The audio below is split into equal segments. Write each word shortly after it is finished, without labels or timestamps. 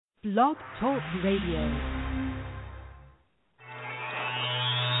Blog Talk Radio.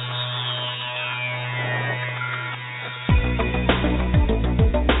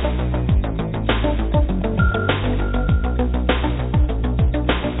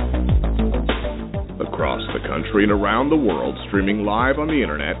 Across the country and around the world, streaming live on the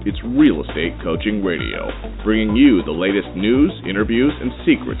internet, it's Real Estate Coaching Radio, bringing you the latest news, interviews, and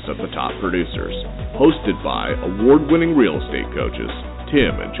secrets of the top producers. Hosted by award-winning real estate coaches,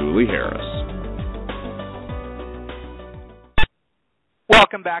 Tim and Julie Harris.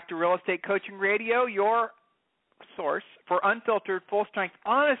 Welcome back to Real Estate Coaching Radio, your source for unfiltered, full-strength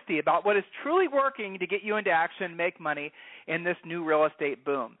honesty about what is truly working to get you into action and make money in this new real estate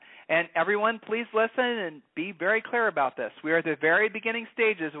boom. And everyone, please listen and be very clear about this. We are at the very beginning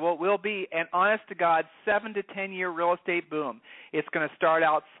stages of what will be an honest-to-God 7 to 10-year real estate boom. It's going to start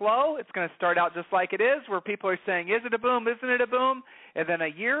out slow. It's going to start out just like it is, where people are saying, is it a boom, isn't it a boom? And then a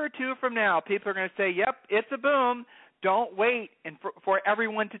year or two from now, people are going to say, yep, it's a boom. Don't wait and for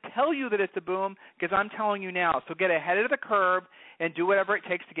everyone to tell you that it's a boom, because I'm telling you now. So get ahead of the curve and do whatever it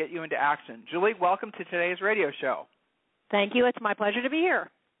takes to get you into action. Julie, welcome to today's radio show. Thank you. It's my pleasure to be here.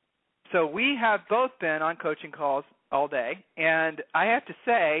 So we have both been on coaching calls all day, and I have to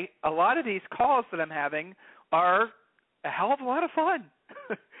say a lot of these calls that I'm having are a hell of a lot of fun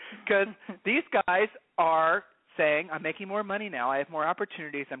because these guys are saying, I'm making more money now. I have more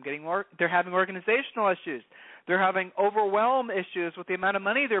opportunities. I'm getting more. They're having organizational issues. They're having overwhelm issues with the amount of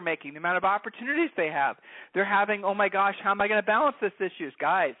money they're making, the amount of opportunities they have. They're having, oh, my gosh, how am I going to balance this issues?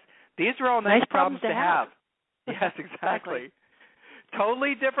 Guys, these are all nice problems to have. Yes, exactly.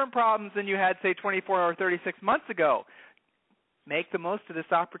 Totally different problems than you had, say, 24 or 36 months ago. Make the most of this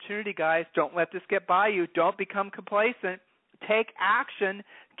opportunity, guys. Don't let this get by you. Don't become complacent. Take action.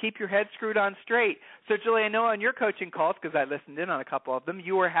 Keep your head screwed on straight. So, Julie, I know on your coaching calls, because I listened in on a couple of them,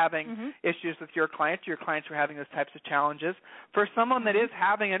 you were having issues with your clients. Your clients were having those types of challenges. For someone that is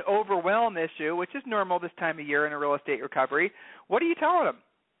having an overwhelm issue, which is normal this time of year in a real estate recovery, what are you telling them?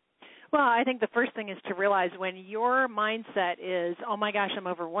 Well, I think the first thing is to realize when your mindset is, oh, my gosh, I'm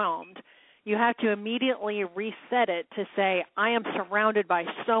overwhelmed, you have to immediately reset it to say, I am surrounded by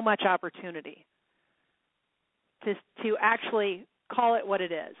so much opportunity, to actually call it what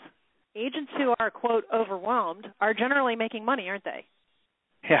it is. Agents who are, quote, overwhelmed are generally making money, aren't they?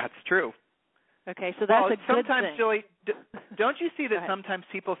 Yeah, it's true. Okay, so that's a good sometimes, thing. Julie, don't you see that sometimes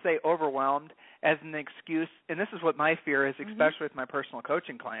people say overwhelmed as an excuse? And this is what my fear is, especially with my personal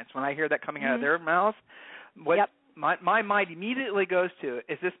coaching clients. When I hear that coming out of their mouths, what my mind immediately goes to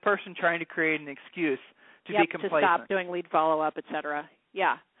is this person trying to create an excuse to be complacent. To stop doing lead follow-up, et cetera.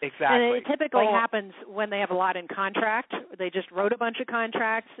 Yeah. Exactly. And it typically happens when they have a lot in contract. They just wrote a bunch of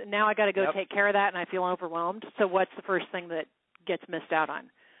contracts, and now I got to go take care of that, and I feel overwhelmed. So what's the first thing that gets missed out on?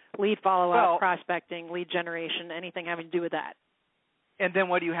 Lead follow-up, prospecting, lead generation, anything having to do with that. And then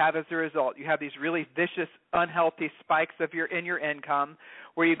what do you have as a result? You have these really vicious, unhealthy spikes in your income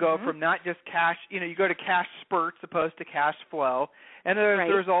where you go from not just cash, you go to cash spurts opposed to cash flow. And as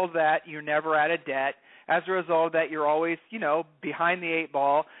a result of that, you're never out of debt. As a result of that, you're always, behind the eight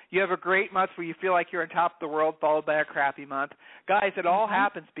ball. You have a great month where you feel like you're on top of the world, followed by a crappy month. Guys, it all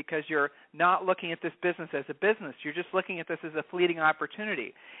happens because you're not looking at this business as a business. You're just looking at this as a fleeting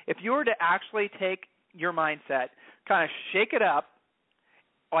opportunity. If you were to actually take your mindset, kind of shake it up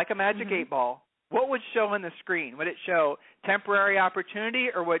like a magic eight ball, what would show on the screen? Would it show temporary opportunity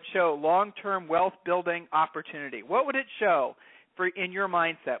or would it show long-term wealth-building opportunity? What would it show in your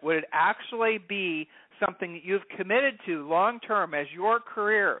mindset? Would it actually be something that you've committed to long-term as your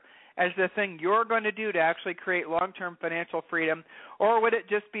career, as the thing you're going to do to actually create long-term financial freedom, or would it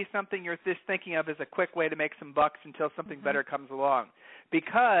just be something you're just thinking of as a quick way to make some bucks until something better comes along?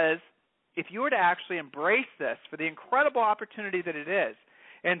 Because if you were to actually embrace this for the incredible opportunity that it is,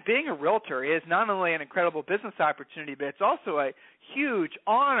 and being a realtor is not only an incredible business opportunity, but it's also a huge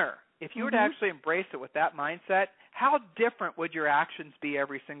honor. If you were to actually embrace it with that mindset, how different would your actions be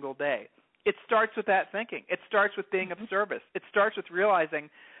every single day? It starts with that thinking. It starts with being of service. It starts with realizing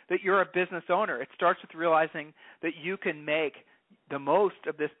that you're a business owner. It starts with realizing that you can make the most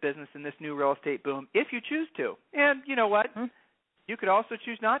of this business in this new real estate boom if you choose to. And you know what? You could also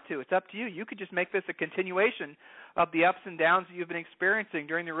choose not to. It's up to you. You could just make this a continuation of the ups and downs that you've been experiencing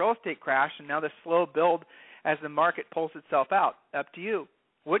during the real estate crash and now the slow build as the market pulls itself out. Up to you.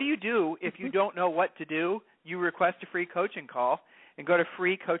 What do you do if you don't know what to do? You request a free coaching call and go to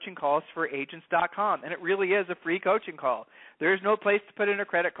freecoachingcallsforagents.com. And it really is a free coaching call. There is no place to put in a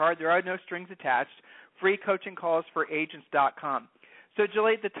credit card. There are no strings attached. Freecoachingcallsforagents.com. So,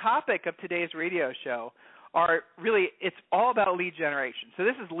 Julie, the topic of today's radio show are really, it's all about lead generation. So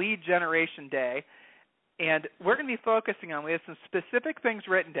this is lead generation day, and we're going to be focusing on, we have some specific things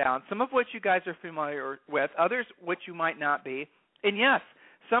written down, some of which you guys are familiar with, others which you might not be. And yes,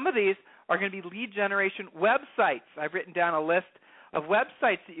 some of these are going to be lead generation websites. I've written down a list of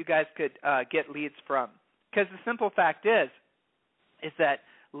websites that you guys could get leads from. Because the simple fact is that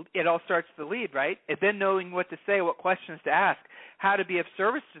it all starts with the lead, right? And then knowing what to say, what questions to ask, how to be of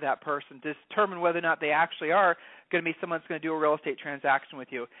service to that person to determine whether or not they actually are going to be someone that's going to do a real estate transaction with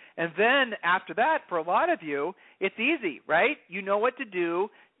you. And then after that, for a lot of you, it's easy, right? You know what to do.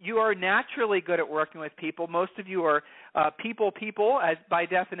 You are naturally good at working with people. Most of you are people as by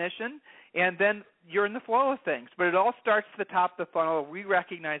definition, and then you're in the flow of things. But it all starts at the top of the funnel. We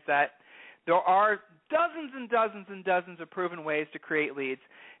recognize that. There are dozens and dozens and dozens of proven ways to create leads.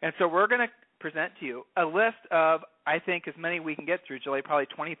 And so we're going to present to you a list of, I think, as many we can get through, Julie, probably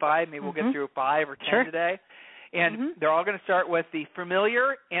 25. Maybe we'll get through 5 or 10 today. And they're all going to start with the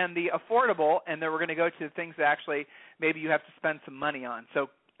familiar and the affordable, and then we're going to go to the things that actually maybe you have to spend some money on. So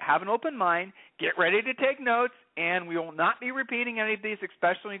have an open mind, get ready to take notes, and we will not be repeating any of these,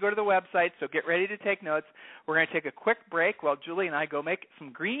 especially when you go to the website, so get ready to take notes. We're going to take a quick break while Julie and I go make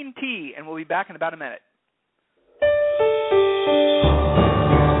some green tea, and we'll be back in about a minute.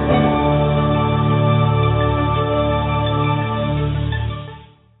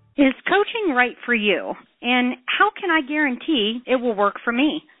 Is coaching right for you? And how can I guarantee it will work for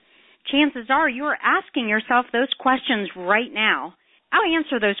me? Chances are you are asking yourself those questions right now. I'll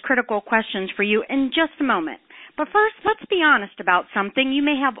answer those critical questions for you in just a moment. But first, let's be honest about something you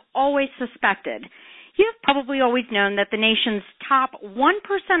may have always suspected. You've probably always known that the nation's top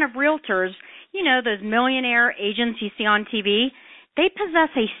 1% of realtors, you know, those millionaire agents you see on TV, they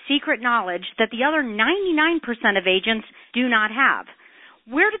possess a secret knowledge that the other 99% of agents do not have.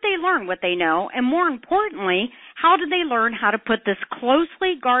 Where did they learn what they know? And more importantly, how did they learn how to put this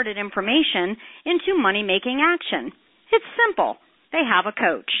closely guarded information into money-making action? It's simple. They have a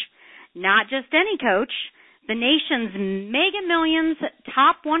coach. Not just any coach. The nation's mega millions,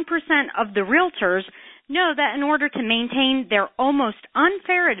 top 1% of the realtors know that in order to maintain their almost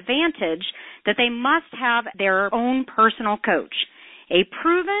unfair advantage, that they must have their own personal coach. A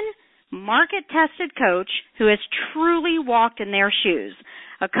proven, market-tested coach who has truly walked in their shoes.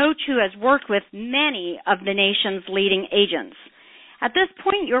 A coach who has worked with many of the nation's leading agents. At this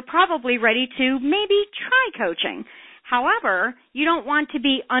point, you're probably ready to maybe try coaching. However, you don't want to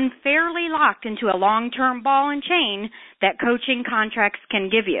be unfairly locked into a long-term ball and chain that coaching contracts can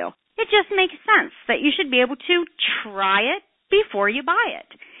give you. It just makes sense that you should be able to try it before you buy it.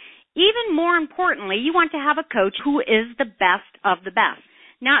 Even more importantly, you want to have a coach who is the best of the best,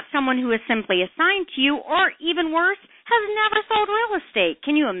 not someone who is simply assigned to you or, even worse, has never sold real estate.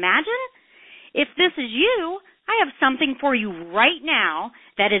 Can you imagine? If this is you, I have something for you right now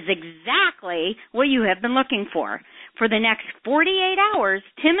that is exactly what you have been looking for. For the next 48 hours,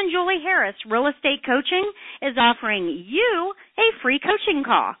 Tim and Julie Harris Real Estate Coaching is offering you a free coaching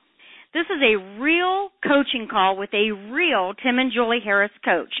call. This is a real coaching call with a real Tim and Julie Harris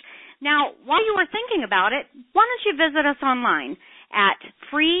coach. Now, while you are thinking about it, why don't you visit us online at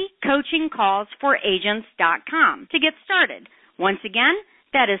freecoachingcallsforagents.com to get started. Once again,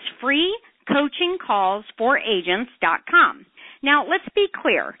 that is freecoachingcallsforagents.com. Now, let's be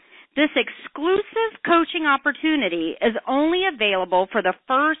clear. This exclusive coaching opportunity is only available for the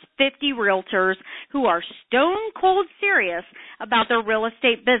first 50 realtors who are stone cold serious about their real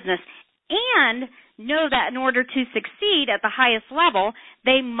estate business and know that in order to succeed at the highest level,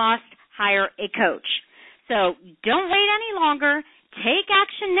 they must hire a coach. So don't wait any longer. Take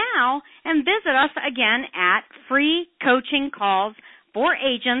action now and visit us again at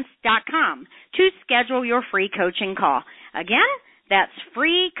freecoachingcallsforagents.com to schedule your free coaching call. Again, that's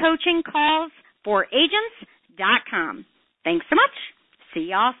freecoachingcallsforagents.com. Thanks so much. See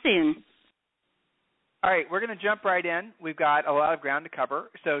y'all soon. All right, we're going to jump right in. We've got a lot of ground to cover.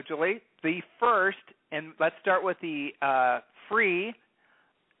 So, Julie, the first, and let's start with the free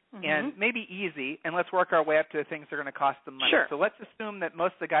and maybe easy, and let's work our way up to the things that are going to cost them money. Sure. So let's assume that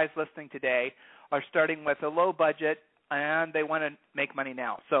most of the guys listening today are starting with a low budget and they want to make money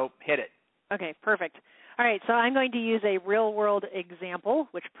now. So hit it. Okay, perfect. All right, so I'm going to use a real-world example,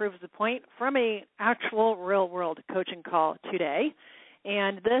 which proves the point, from an actual real-world coaching call today.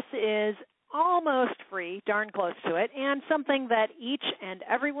 And this is almost free, darn close to it, and something that each and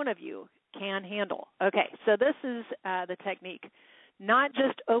every one of you can handle. Okay, so this is the technique. Not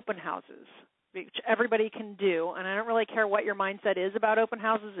just open houses, which everybody can do, and I don't really care what your mindset is about open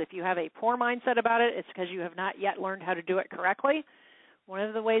houses. If you have a poor mindset about it, it's because you have not yet learned how to do it correctly. one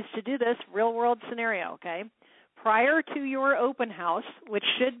of the ways to do this, real-world scenario, okay? Prior to your open house, which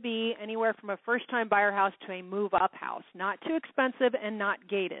should be anywhere from a first-time buyer house to a move-up house, not too expensive and not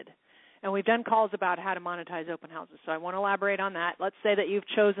gated. And we've done calls about how to monetize open houses, so I won't elaborate on that. Let's say that you've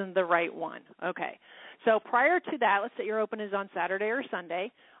chosen the right one. Okay. So prior to that, let's say your open is on Saturday or Sunday.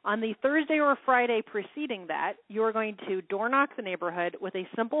 On the Thursday or Friday preceding that, you are going to door knock the neighborhood with a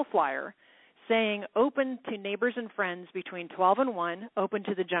simple flyer saying open to neighbors and friends between 12 and 1, open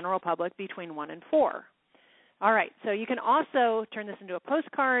to the general public between 1 and 4. All right, so you can also turn this into a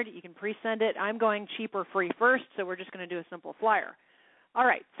postcard. You can pre-send it. I'm going cheap or free first, so we're just going to do a simple flyer. All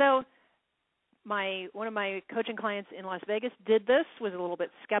right, so one of my coaching clients in Las Vegas did this, was a little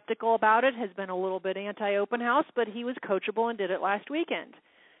bit skeptical about it, has been a little bit anti-open house, but he was coachable and did it last weekend.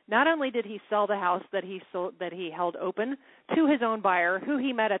 Not only did he sell the house that he held open to his own buyer, who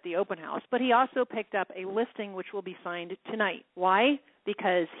he met at the open house, but he also picked up a listing which will be signed tonight. Why?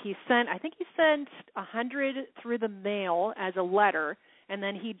 Because I think he sent 100 through the mail as a letter, and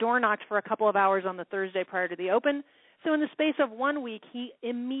then he door knocked for a couple of hours on the Thursday prior to the open. So in the space of 1 week, he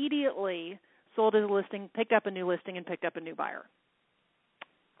immediately sold his listing, picked up a new listing, and picked up a new buyer.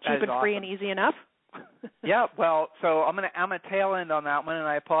 Cheap and free and easy enough. Yeah, well, so I'm gonna tail end on that one, and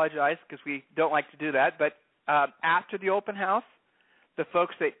I apologize because we don't like to do that. But after the open house, the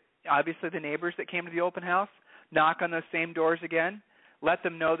folks that obviously the neighbors that came to the open house, knock on those same doors again. Let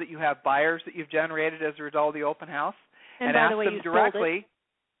them know that you have buyers that you've generated as a result of the open house, and by ask the way, them you directly, sold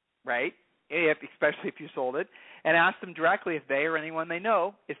it. Right? Especially if you sold it, and ask them directly if they or anyone they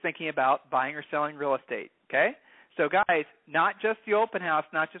know is thinking about buying or selling real estate. Okay. So, guys, not just the open house,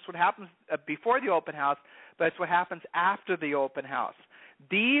 not just what happens before the open house, but it's what happens after the open house.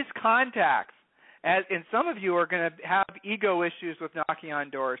 These contacts, and some of you are going to have ego issues with knocking on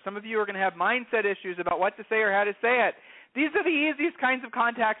doors. Some of you are going to have mindset issues about what to say or how to say it. These are the easiest kinds of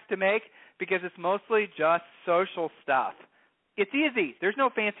contacts to make because it's mostly just social stuff. It's easy. There's no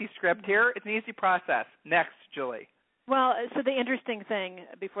fancy script here. It's an easy process. Next, Julie. Well, so the interesting thing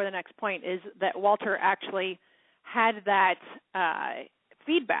before the next point is that Walter actually had that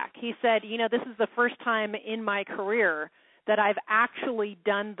feedback. He said, this is the first time in my career that I've actually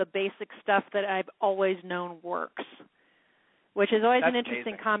done the basic stuff that I've always known works, which is always an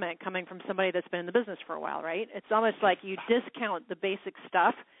interesting comment coming from somebody that's been in the business for a while, right? It's almost like you discount the basic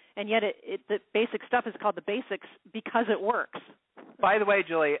stuff, and yet the basic stuff is called the basics because it works. By the way,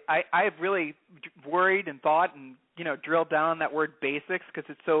 Julie, I've really worried and thought and, drilled down on that word basics because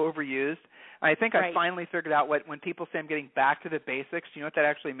it's so overused. I think I finally figured out when people say I'm getting back to the basics, do you know what that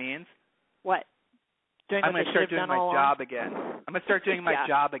actually means? What? I'm going to start doing my job again. I'm going to start doing my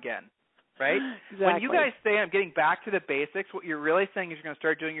job again, right? Exactly. When you guys say I'm getting back to the basics, what you're really saying is you're going to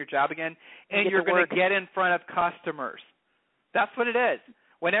start doing your job again, and you're going to get in front of customers. That's what it is.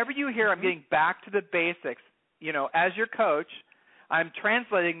 Whenever you hear I'm getting back to the basics, as your coach, I'm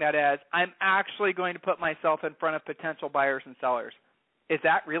translating that as I'm actually going to put myself in front of potential buyers and sellers. Is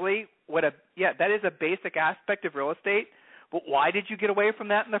that really that is a basic aspect of real estate, but why did you get away from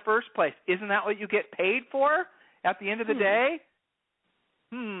that in the first place? Isn't that what you get paid for at the end of the day?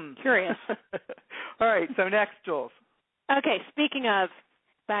 Curious. All right, so next, Jules. Okay, speaking of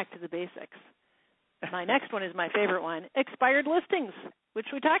back to the basics, my next one is my favorite one, expired listings, which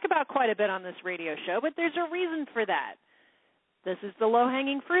we talk about quite a bit on this radio show, but there's a reason for that. This is the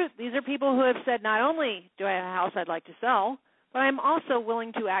low-hanging fruit. These are people who have said, not only do I have a house I'd like to sell, but I'm also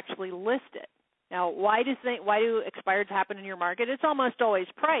willing to actually list it. Now, why do expireds happen in your market? It's almost always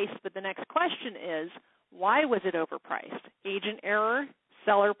price, but the next question is, why was it overpriced? Agent error,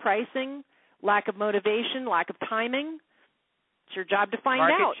 seller pricing, lack of motivation, lack of timing? It's your job to find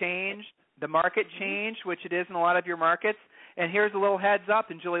out. The market changed, which it is in a lot of your markets. And here's a little heads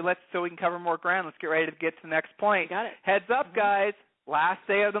up, and Julie, so we can cover more ground. Let's get ready to get to the next point. Got it. Heads up, guys. Last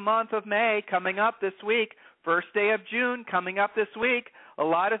day of the month of May coming up this week. First day of June coming up this week. A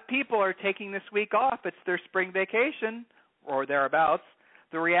lot of people are taking this week off. It's their spring vacation or thereabouts.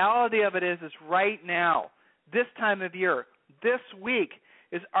 The reality of it is right now, this time of year, this week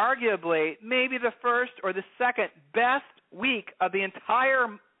is arguably maybe the first or the second best week of the entire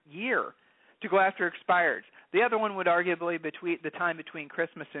year to go after expireds. The other one would arguably be the time between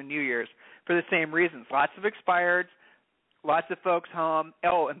Christmas and New Year's for the same reasons. Lots of expireds, lots of folks home.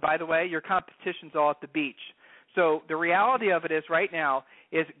 Oh, and by the way, your competition's all at the beach. So the reality of it is right now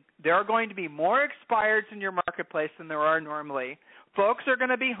is there are going to be more expireds in your marketplace than there are normally. Folks are going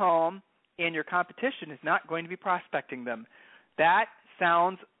to be home, and your competition is not going to be prospecting them. That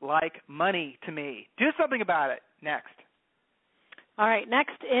sounds like money to me. Do something about it. Next. All right,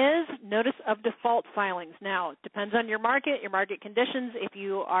 next is notice of default filings. Now, it depends on your market conditions. If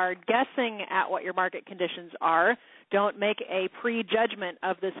you are guessing at what your market conditions are, don't make a prejudgment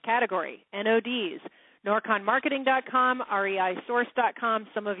of this category. NODs, NorconMarketing.com, REISource.com.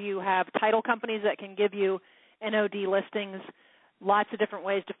 Some of you have title companies that can give you NOD listings. Lots of different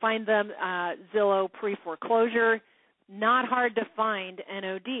ways to find them. Zillow pre-foreclosure. Not hard to find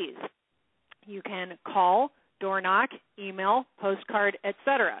NODs. You can call, door knock, email, postcard,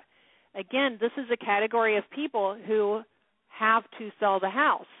 etc. Again, this is a category of people who have to sell the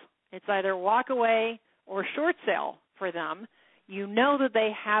house. It's either walk away or short sale for them. You know that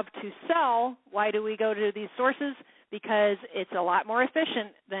they have to sell. Why do we go to these sources? Because it's a lot more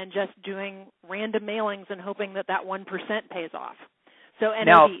efficient than just doing random mailings and hoping that 1% pays off. So NODs.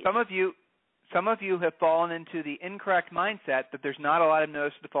 Now, some of you have fallen into the incorrect mindset that there's not a lot of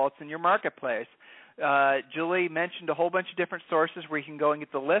notice of defaults in your marketplace. Julie mentioned a whole bunch of different sources where you can go and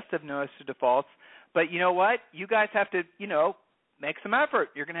get the list of notice of defaults. But you know what? You guys have to, make some effort.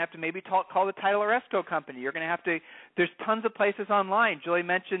 You're going to have to maybe call the title or escrow company. You're going to have to – there's tons of places online. Julie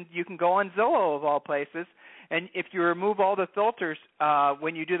mentioned you can go on Zillow of all places. And if you remove all the filters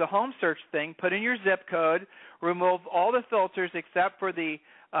when you do the home search thing, put in your zip code, remove all the filters except for the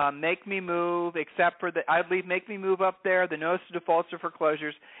make me move, except for the I'd leave make me move up there, the notice of defaults or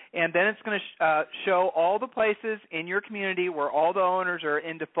foreclosures, and then it's going to show all the places in your community where all the owners are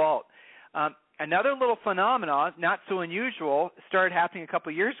in default. Another little phenomenon, not so unusual, started happening a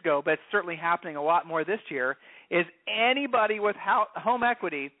couple of years ago, but it's certainly happening a lot more this year, is anybody with home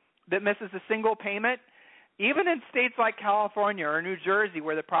equity that misses a single payment, even in states like California or New Jersey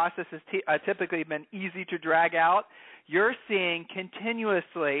where the process has typically been easy to drag out, you're seeing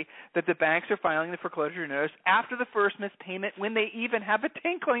continuously that the banks are filing the foreclosure notice after the first missed payment when they even have a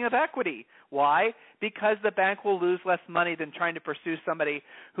tinkling of equity. Why? Because the bank will lose less money than trying to pursue somebody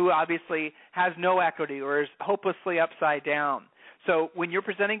who obviously has no equity or is hopelessly upside down. So when you're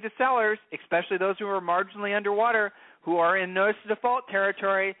presenting to sellers, especially those who are marginally underwater, who are in notice of default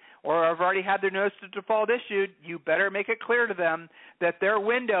territory or have already had their notice of default issued, you better make it clear to them that their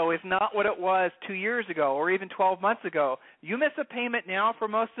window is not what it was 2 years ago or even 12 months ago. You miss a payment now for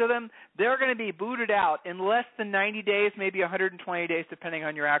most of them, they're going to be booted out in less than 90 days, maybe 120 days, depending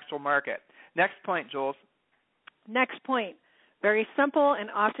on your actual market. Next point, Jules. Next point. Very simple and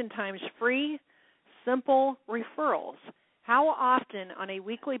oftentimes free, simple referrals. How often on a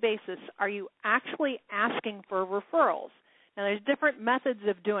weekly basis are you actually asking for referrals? Now, there's different methods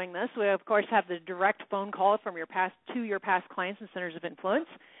of doing this. We, of course, have the direct phone call from your past clients and centers of influence.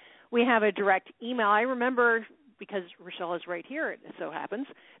 We have a direct email. I remember, because Rochelle is right here, it so happens,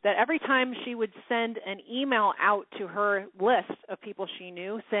 that every time she would send an email out to her list of people she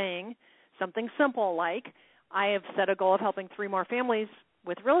knew saying something simple like, I have set a goal of helping 3 more families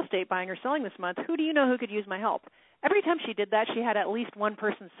with real estate buying or selling this month. Who do you know who could use my help? Every time she did that, she had at least one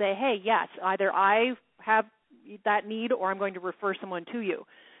person say, hey, yes, either I have that need or I'm going to refer someone to you.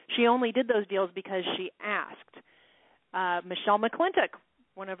 She only did those deals because she asked. Michelle McClintock,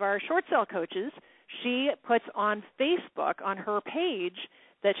 one of our short sale coaches, she puts on Facebook on her page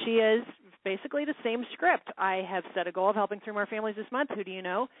that she is basically the same script. I have set a goal of helping 3 more families this month. Who do you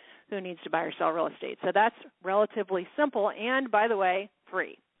know who needs to buy or sell real estate? So that's relatively simple and, by the way,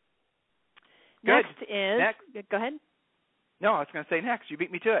 free. Good. Next. Go ahead. No, I was going to say next. You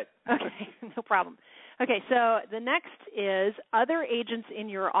beat me to it. Okay, no problem. Okay, so the next is other agents in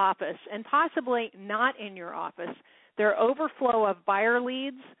your office and possibly not in your office. Their overflow of buyer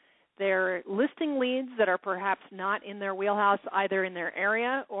leads, their listing leads that are perhaps not in their wheelhouse, either in their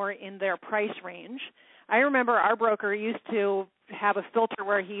area or in their price range. I remember our broker used to have a filter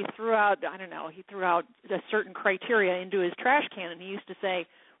where he threw out a certain criteria into his trash can, and he used to say,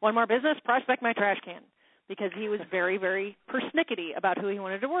 one more business, prospect my trash can, because he was very, very persnickety about who he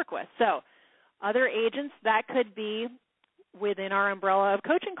wanted to work with. So other agents, that could be within our umbrella of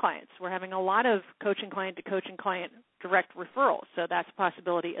coaching clients. We're having a lot of coaching client to coaching client direct referrals, so that's a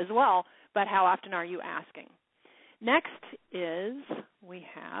possibility as well, but how often are you asking? Next is we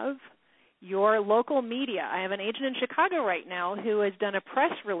have your local media. I have an agent in Chicago right now who has done a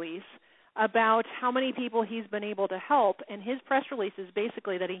press release about how many people he's been able to help, and his press release is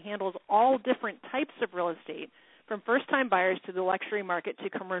basically that he handles all different types of real estate, from first-time buyers to the luxury market to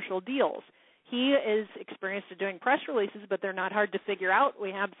commercial deals. He is experienced at doing press releases, but they're not hard to figure out.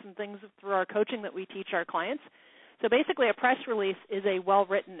 We have some things through our coaching that we teach our clients. So basically a press release is a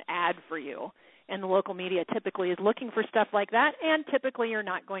well-written ad for you, and the local media typically is looking for stuff like that, and typically you're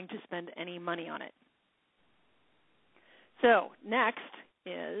not going to spend any money on it. So next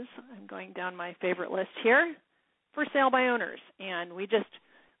is, I'm going down my favorite list here, for sale by owners, and we just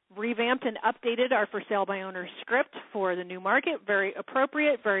revamped and updated our for sale by owners script for the new market. Very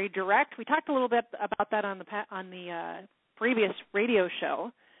appropriate, very direct. We talked a little bit about that on the previous radio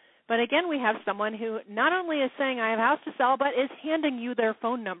show. But again, we have someone who not only is saying I have a house to sell, but is handing you their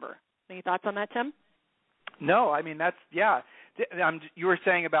phone number. Any thoughts on that, Tim? No, I mean, that's, yeah. You were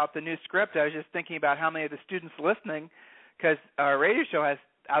saying about the new script. I was just thinking about how many of the students listening, because our radio show has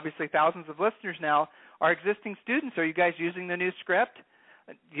obviously thousands of listeners now, are existing students. Are you guys using the new script?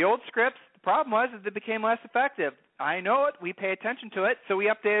 The old scripts, the problem was that it became less effective. I know it. We pay attention to it, so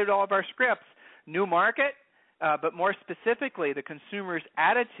we updated all of our scripts. New market, but more specifically, the consumer's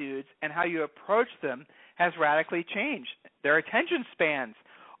attitudes and how you approach them has radically changed. Their attention spans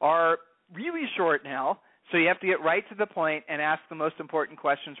are really short now, so you have to get right to the point and ask the most important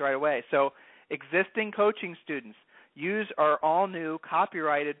questions right away. So existing coaching students, use our all-new,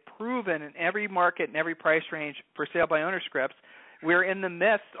 copyrighted, proven in every market and every price range for sale by owner scripts. We're in the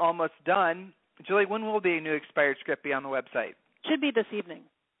midst, almost done. Julie, when will the new expired script be on the website? Should be this evening.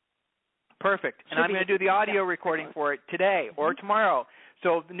 Perfect. And I'm going to do the audio recording for it today or tomorrow.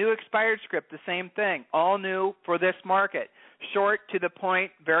 So the new expired script, the same thing, all new for this market. Short, to the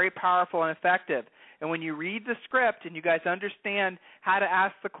point, very powerful and effective. And when you read the script and you guys understand how to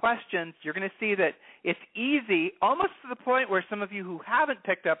ask the questions, you're going to see that it's easy, almost to the point where some of you who haven't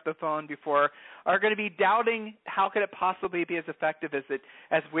picked up the phone before are going to be doubting how could it possibly be as effective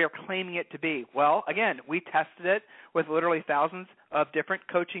as we're claiming it to be. Well, again, we tested it with literally thousands of different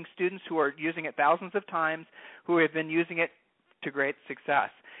coaching students who are using it thousands of times, who have been using it to great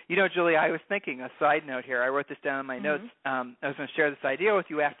success. You know, Julie, I was thinking, a side note here, I wrote this down in my notes. I was going to share this idea with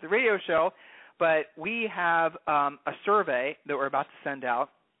you after the radio show, but we have a survey that we're about to send out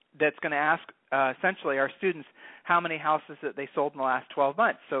that's going to ask essentially our students how many houses that they sold in the last 12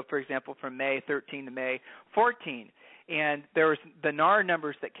 months. So, for example, from May 13 to May 14. And there was the NAR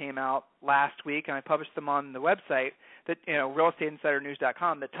numbers that came out last week, and I published them on the website, that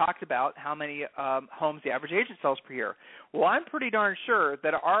realestateinsidernews.com, that talked about how many homes the average agent sells per year. Well, I'm pretty darn sure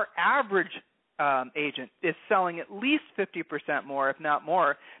that our average agent is selling at least 50% more, if not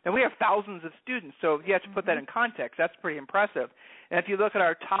more. And we have thousands of students, so you have to put that in context. That's pretty impressive. And if you look at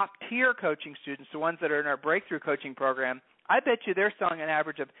our top-tier coaching students, the ones that are in our breakthrough coaching program, I bet you they're selling an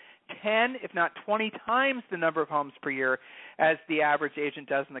average of 10, if not 20 times the number of homes per year as the average agent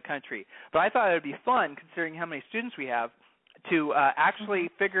does in the country. But I thought it would be fun, considering how many students we have, to actually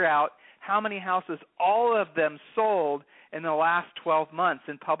figure out how many houses all of them sold in the last 12 months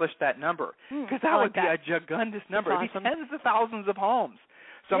and publish that number, because that would be a gigundous number. It'd be tens of thousands of homes.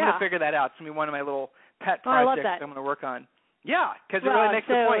 So I'm going to figure that out. It's going to be one of my little pet projects I'm going to work on. Yeah, because it really makes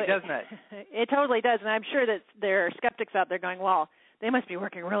a point, doesn't it? It totally does, and I'm sure that there are skeptics out there going, well, they must be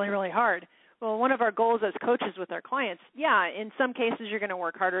working really, really hard. Well, one of our goals as coaches with our clients, in some cases you're going to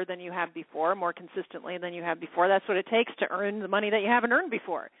work harder than you have before, more consistently than you have before. That's what it takes to earn the money that you haven't earned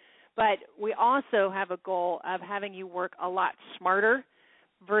before. But we also have a goal of having you work a lot smarter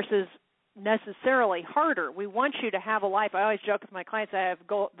versus necessarily harder. We want you to have a life. I always joke with my clients,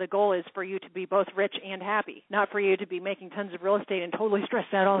 the goal is for you to be both rich and happy, not for you to be making tons of real estate and totally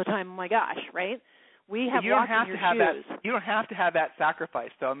stressed out all the time. Oh, my gosh, right? We have you don't have to have that. You don't have to have that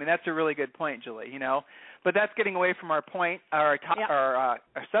sacrifice, though. I mean, that's a really good point, Julie. But that's getting away from our point, our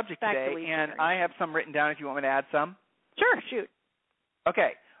subject today. And I have some written down. If you want me to add some. Sure, shoot.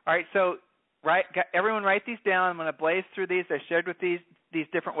 Okay. All right. So, everyone, write these down. I'm going to blaze through these. I shared with these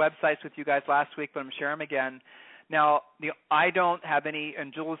different websites with you guys last week, but I'm sharing them again. Now, I don't have any,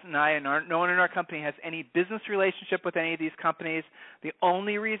 and Jules and I, and no one in our company has any business relationship with any of these companies. The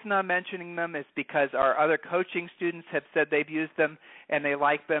only reason I'm mentioning them is because our other coaching students have said they've used them and they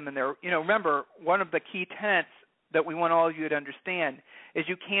like them. And they're, remember, one of the key tenets that we want all of you to understand is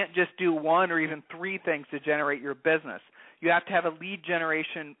you can't just do one or even three things to generate your business. You have to have a lead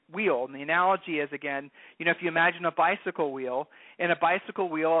generation wheel. And the analogy is, again, if you imagine a bicycle wheel, and a bicycle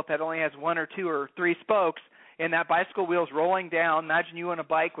wheel, if that only has one or two or three spokes, and that bicycle wheel is rolling down, imagine you on a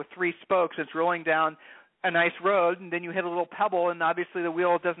bike with three spokes, it's rolling down a nice road, and then you hit a little pebble, and obviously the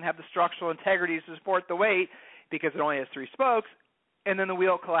wheel doesn't have the structural integrity to support the weight because it only has three spokes, and then the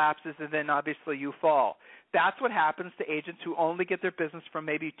wheel collapses, and then obviously you fall. That's what happens to agents who only get their business from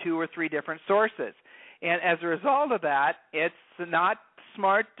maybe two or three different sources. And as a result of that, it's not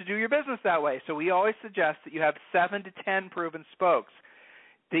smart to do your business that way. So we always suggest that you have 7 to 10 proven spokes.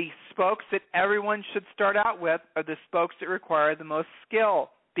 The spokes that everyone should start out with are the spokes that require the most skill,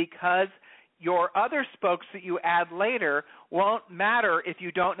 because your other spokes that you add later won't matter if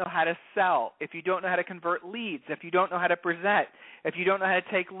you don't know how to sell, if you don't know how to convert leads, if you don't know how to present, if you don't know how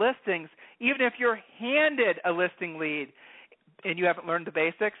to take listings Even if you're handed a listing lead and you haven't learned the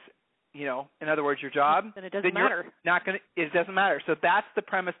basics, in other words, your job, then it doesn't matter. It doesn't matter. So that's the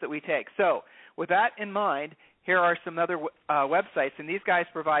premise that we take. So with that in mind, here are some other websites, and these guys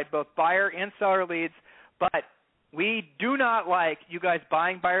provide both buyer and seller leads, but we do not like you guys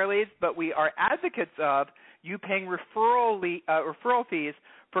buying buyer leads, but we are advocates of you paying referral fees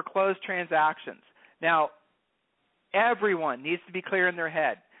for closed transactions. Now, everyone needs to be clear in their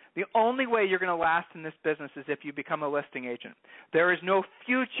head. The only way you're going to last in this business is if you become a listing agent. There is no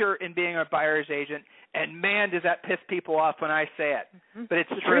future in being a buyer's agent, and man, does that piss people off when I say it. Mm-hmm. But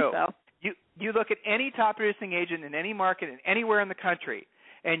it's true. You look at any top producing agent in any market and anywhere in the country,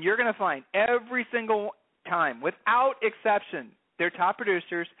 and you're going to find every single time, without exception, they're top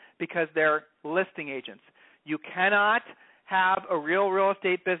producers because they're listing agents. You cannot have a real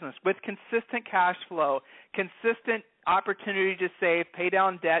estate business with consistent cash flow, consistent opportunity to save, pay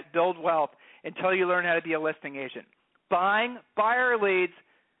down debt, build wealth until you learn how to be a listing agent. Buying buyer leads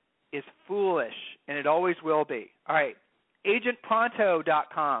is foolish, and it always will be. All right,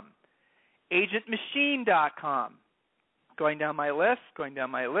 agentpronto.com, agentmachine.com. Going down my list.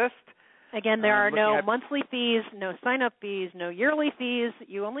 Again, there are no monthly fees, no sign-up fees, no yearly fees.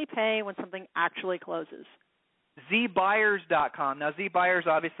 You only pay when something actually closes. zbuyers.com. Now, zbuyers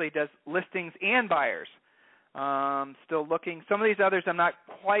obviously does listings and buyers. Still looking. Some of these others I'm not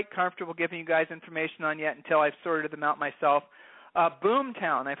quite comfortable giving you guys information on yet until I've sorted them out myself.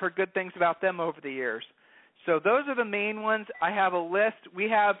 Boomtown. I've heard good things about them over the years. So those are the main ones. I have a list. We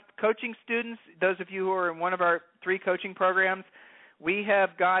have coaching students, those of you who are in one of our 3 coaching programs. We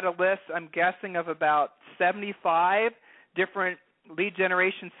have got a list, I'm guessing, of about 75 different lead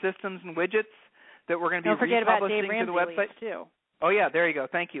generation systems and widgets that we're going to be republishing to the website. Leads too. Oh, yeah, there you go.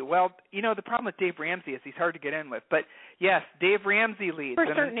 Thank you. Well, the problem with Dave Ramsey is he's hard to get in with. But, yes, Dave Ramsey leads. For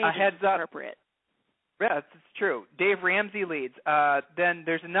certain agents, heads up. Appropriate. Yes, it's true. Dave Ramsey leads. Then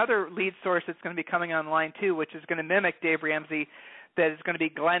there's another lead source that's going to be coming online, too, which is going to mimic Dave Ramsey. That is going to be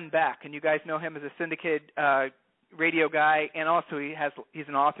Glenn Beck. And you guys know him as a syndicated radio guy, and also he's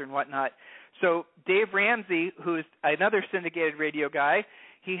an author and whatnot. So Dave Ramsey, who's another syndicated radio guy,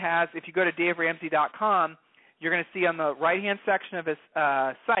 he has, if you go to daveramsey.com, you're going to see on the right-hand section of his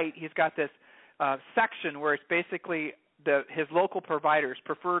site, he's got this section where it's basically his local providers,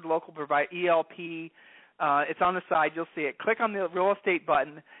 preferred local provider, ELP. It's on the side. You'll see it. Click on the real estate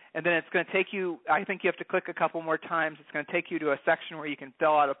button, and then it's going to take you, I think you have to click a couple more times. It's going to take you to a section where you can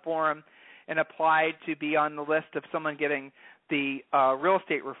fill out a form and apply to be on the list of someone getting the real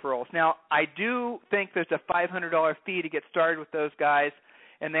estate referrals. Now, I do think there's a $500 fee to get started with those guys,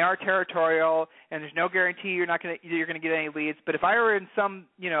 and they are territorial, and there's no guarantee you're going to get any leads. But if I were in some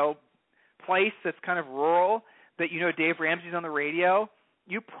place that's kind of rural that Dave Ramsey's on the radio,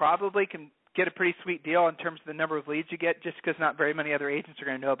 you probably can get a pretty sweet deal in terms of the number of leads you get, just because not very many other agents are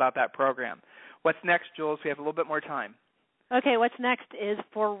going to know about that program. What's next, Jules? We have a little bit more time. Okay, what's next is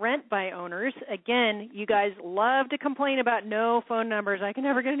for rent by owners. Again, you guys love to complain about no phone numbers. I can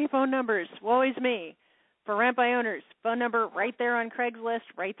never get any phone numbers. Woe is me. For rent by owners, phone number right there on Craigslist,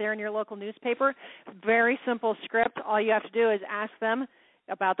 right there in your local newspaper. Very simple script. All you have to do is ask them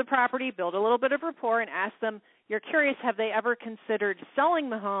about the property, build a little bit of rapport, and ask them, you're curious, have they ever considered selling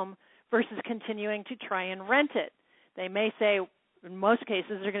the home versus continuing to try and rent it? They may say, in most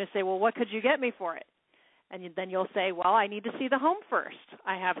cases, they're going to say, well, what could you get me for it? And then you'll say, well, I need to see the home first.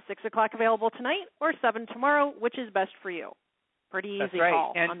 I have 6 o'clock available tonight or 7 tomorrow. Which is best for you? Pretty easy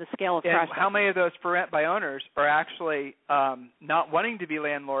call on the scale of process. How many of those for rent by owners are actually not wanting to be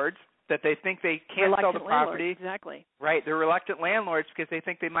landlords, that they think they can't sell the property? Exactly. Right. They're reluctant landlords because they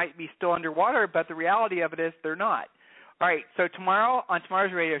think they might be still underwater, but the reality of it is they're not. All right, so on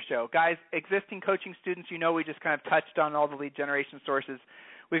tomorrow's radio show, guys, existing coaching students, we just kind of touched on all the lead generation sources.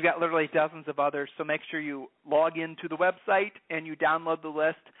 We've got literally dozens of others, so make sure you log into the website and you download the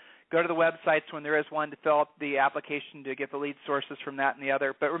list. Go to the websites when there is one to fill out the application to get the lead sources from that and the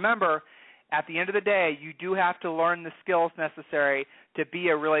other. But remember, at the end of the day, you do have to learn the skills necessary to be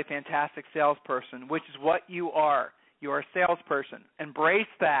a really fantastic salesperson, which is what you are. You are a salesperson. Embrace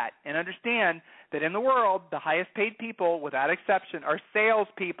that and understand that in the world, the highest paid people, without exception, are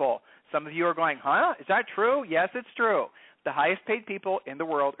salespeople. Some of you are going, huh? Is that true? Yes, it's true. The highest paid people in the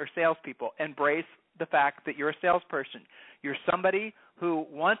world are salespeople. Embrace the fact that you're a salesperson. You're somebody who,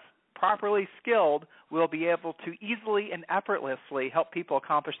 once properly skilled, will be able to easily and effortlessly help people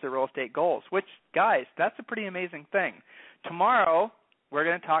accomplish their real estate goals, which, guys, that's a pretty amazing thing. Tomorrow, we're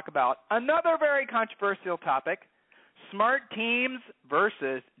going to talk about another very controversial topic, smart teams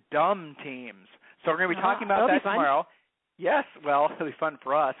versus dumb teams. So we're going to be talking about that tomorrow. Yes, well, it'll be fun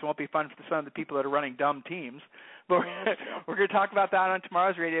for us. It won't be fun for some of the people that are running dumb teams. But we're going to talk about that on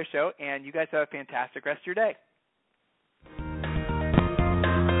tomorrow's radio show, and you guys have a fantastic rest of your day.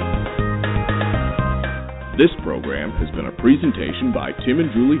 This program has been a presentation by Tim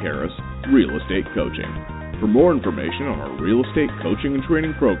and Julie Harris, Real Estate Coaching. For more information on our real estate coaching and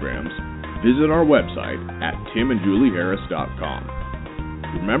training programs, visit our website at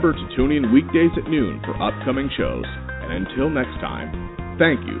timandjulieharris.com. Remember to tune in weekdays at noon for upcoming shows. And until next time,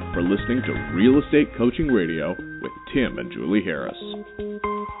 thank you for listening to Real Estate Coaching Radio with Tim and Julie Harris.